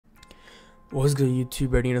What's good,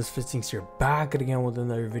 YouTube? Readiness Fixings here, back again with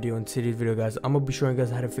another video. In today's video, guys, I'm gonna be showing you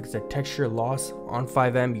guys how to fix the texture loss on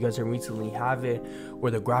FiveM. You guys are recently have it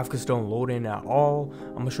where the graphics don't load in at all.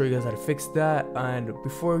 I'm gonna show you guys how to fix that. And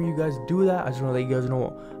before you guys do that, I just want to let you guys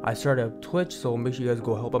know I started a Twitch, so make sure you guys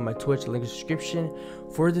go help out my Twitch, link in the description.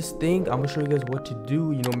 For this thing, I'm gonna show you guys what to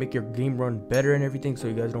do, you know, make your game run better and everything, so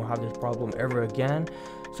you guys don't have this problem ever again.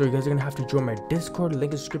 So you guys are gonna have to join my Discord, link in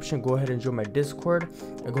the description. Go ahead and join my Discord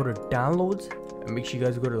and go to downloads, and make sure you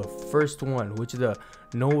guys go to the first one, which is the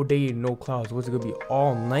no day no clouds, which is gonna be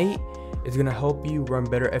all night. It's gonna help you run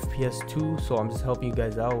better FPS too, so I'm just helping you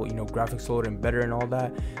guys out, you know, graphics loading better and all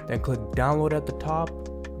that. Then click download at the top,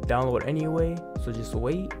 download anyway, so just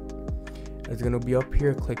wait. It's gonna be up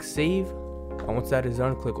here, click save, and once that is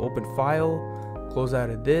done, click open file, close out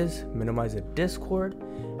of this, minimize the Discord.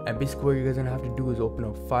 And basically what you guys are gonna have to do is open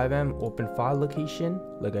up FiveM, open file location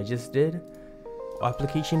like I just did,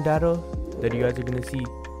 application data. Then you guys are gonna see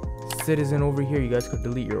citizen over here. You guys could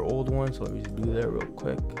delete your old one, so let me just do that real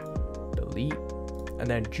quick. Delete, and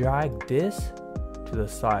then drag this to the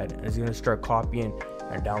side, and it's gonna start copying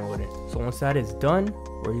and downloading. So once that is done,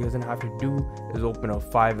 what you guys are gonna have to do is open up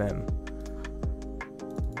FiveM.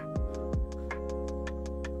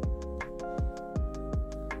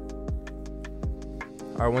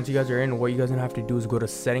 Alright, once you guys are in, what you guys are gonna have to do is go to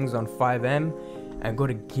settings on FiveM and go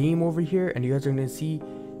to game over here, and you guys are gonna see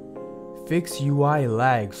fix UI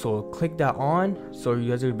lag. So click that on. So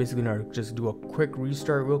you guys are basically gonna just do a quick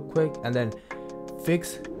restart real quick, and then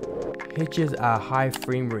fix hitches at high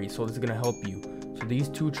frame rate. So this is gonna help you. So these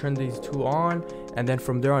two, turn these two on, and then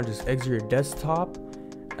from there on just exit your desktop,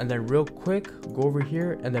 and then real quick go over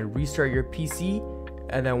here and then restart your PC.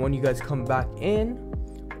 And then when you guys come back in,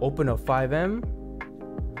 open up FiveM.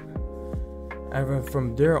 And then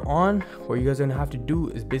from there on, what you guys are gonna have to do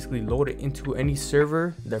is basically load it into any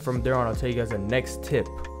server. Then from there on, I'll tell you guys the next tip.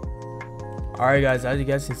 Alright guys, as you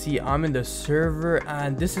guys can see, I'm in the server,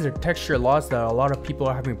 and this is a texture loss that a lot of people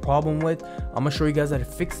are having problem with. I'm gonna show you guys how to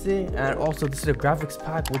fix it. And also this is a graphics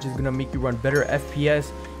pack which is gonna make you run better FPS,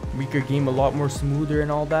 make your game a lot more smoother and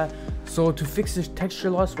all that. So to fix this texture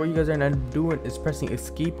loss, what you guys are gonna end up doing is pressing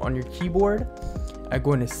escape on your keyboard and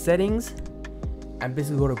go into settings, and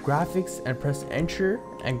basically go to graphics and press enter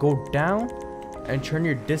and go down and turn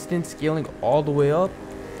your distance scaling all the way up.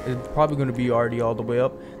 It's probably going to be already all the way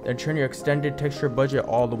up. Then turn your extended texture budget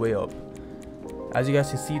all the way up. As you guys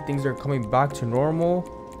can see, things are coming back to normal.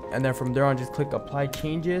 And then from there on, just click apply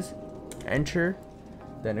changes, enter,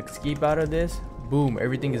 then escape out of this. Boom,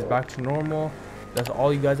 everything is back to normal. That's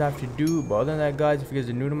all you guys have to do. But other than that, guys, if you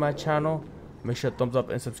guys are new to my channel, make sure to thumbs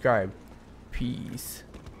up and subscribe. Peace.